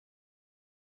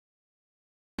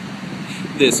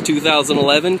This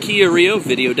 2011 Kia Rio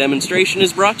video demonstration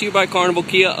is brought to you by Carnival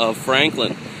Kia of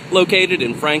Franklin, located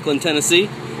in Franklin, Tennessee,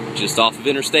 just off of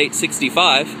Interstate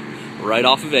 65, right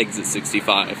off of exit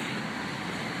 65.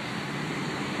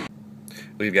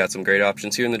 We've got some great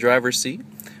options here in the driver's seat.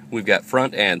 We've got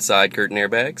front and side curtain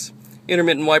airbags,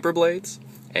 intermittent wiper blades,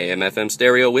 AM/FM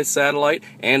stereo with satellite,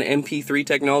 and MP3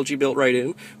 technology built right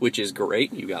in, which is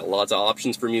great. You've got lots of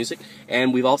options for music.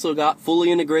 And we've also got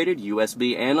fully integrated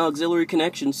USB and auxiliary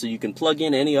connections, so you can plug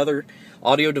in any other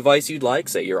audio device you'd like,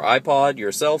 say your iPod,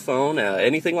 your cell phone,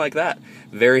 anything like that.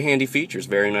 Very handy features,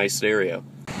 very nice stereo.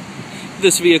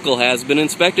 This vehicle has been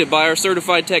inspected by our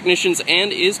certified technicians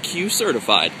and is Q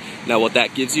certified. Now what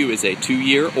that gives you is a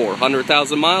 2-year or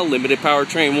 100,000-mile limited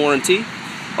powertrain warranty,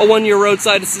 a 1-year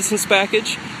roadside assistance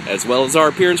package, as well as our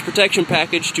appearance protection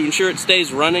package to ensure it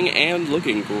stays running and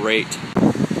looking great.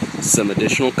 Some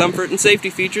additional comfort and safety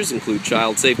features include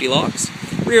child safety locks,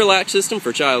 rear latch system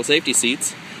for child safety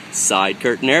seats, side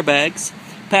curtain airbags,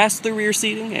 pass-through rear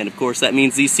seating, and of course that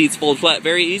means these seats fold flat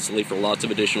very easily for lots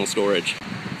of additional storage.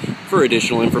 For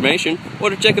additional information or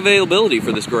to check availability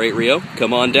for this great Rio,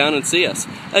 come on down and see us.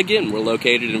 Again, we're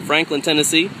located in Franklin,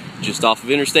 Tennessee, just off of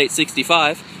Interstate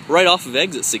 65, right off of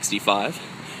exit 65,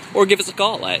 or give us a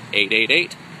call at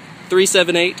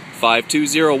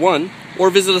 888-378-5201, or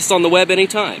visit us on the web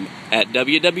anytime at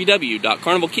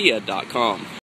www.carnivalkia.com.